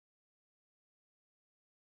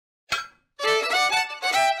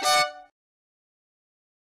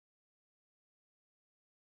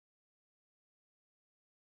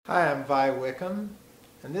Hi, I'm Vi Wickham,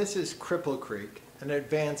 and this is Cripple Creek, an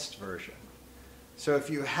advanced version. So if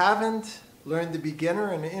you haven't learned the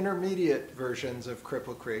beginner and intermediate versions of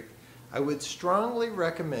Cripple Creek, I would strongly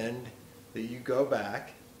recommend that you go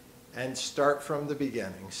back and start from the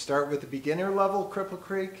beginning. Start with the beginner level Cripple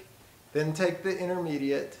Creek, then take the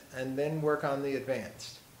intermediate, and then work on the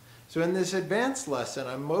advanced. So in this advanced lesson,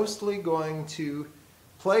 I'm mostly going to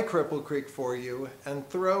play Cripple Creek for you and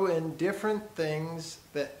throw in different things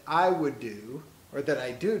that I would do, or that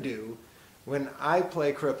I do when I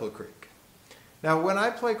play Cripple Creek. Now when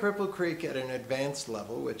I play Cripple Creek at an advanced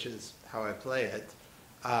level, which is how I play it,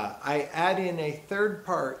 I add in a third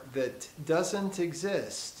part that doesn't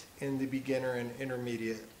exist in the beginner and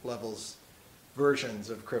intermediate levels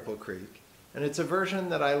versions of Cripple Creek. And it's a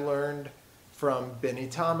version that I learned from Benny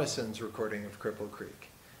Thomason's recording of Cripple Creek.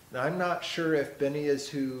 Now I'm not sure if Benny is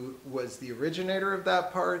who was the originator of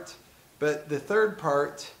that part, but the third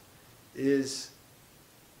part is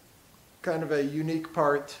kind of a unique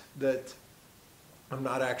part that I'm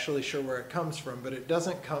not actually sure where it comes from, but it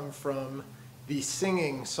doesn't come from the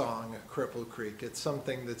singing song Cripple Creek. It's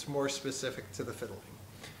something that's more specific to the fiddling.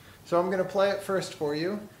 So I'm going to play it first for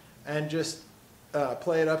you and just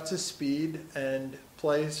play it up to speed and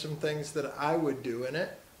play some things that I would do in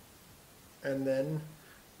it, and then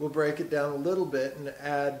we'll break it down a little bit and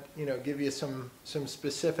add, give you some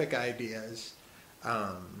specific ideas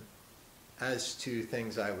as to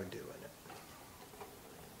things I would do in it.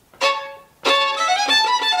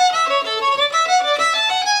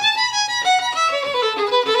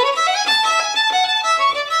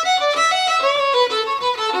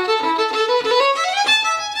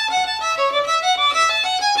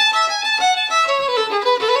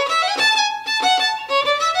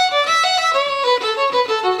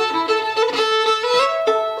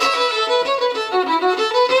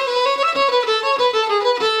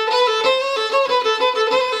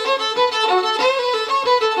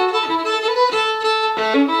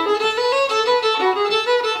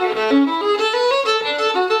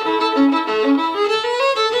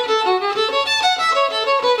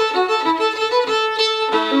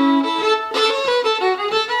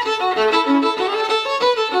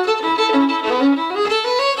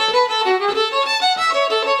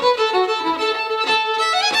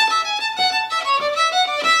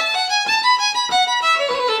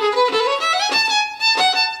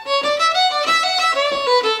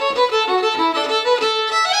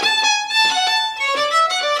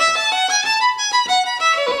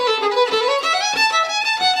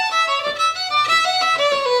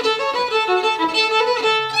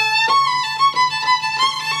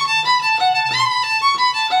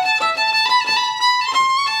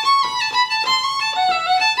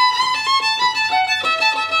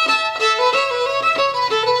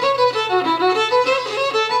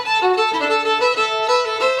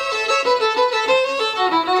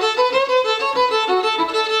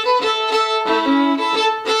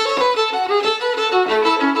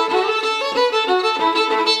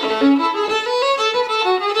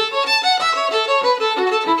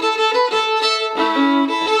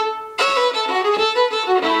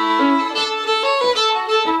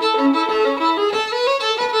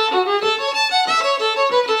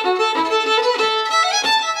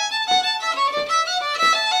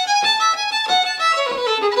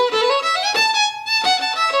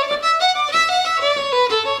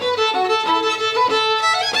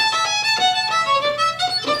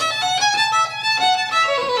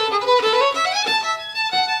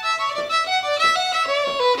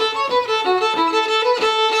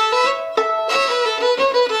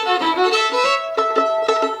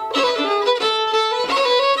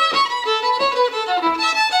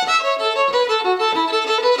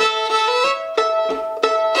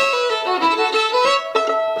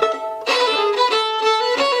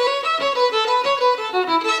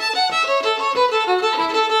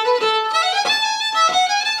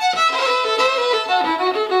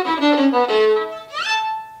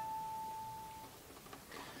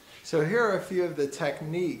 So here are a few of the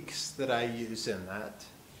techniques that I use in that.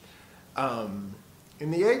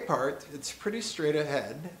 In the A part, it's pretty straight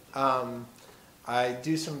ahead. I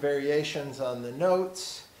do some variations on the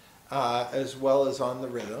notes as well as on the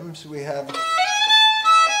rhythms. We have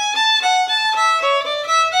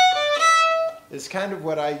is kind of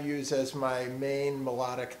what I use as my main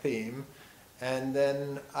melodic theme, and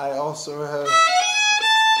then I also have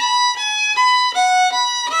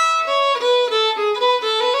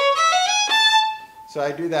so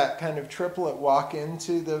I do that kind of triplet walk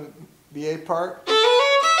into the A part.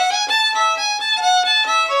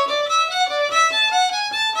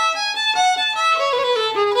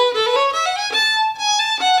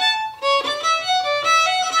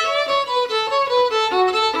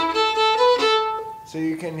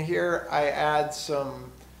 here I add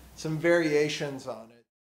some variations on it.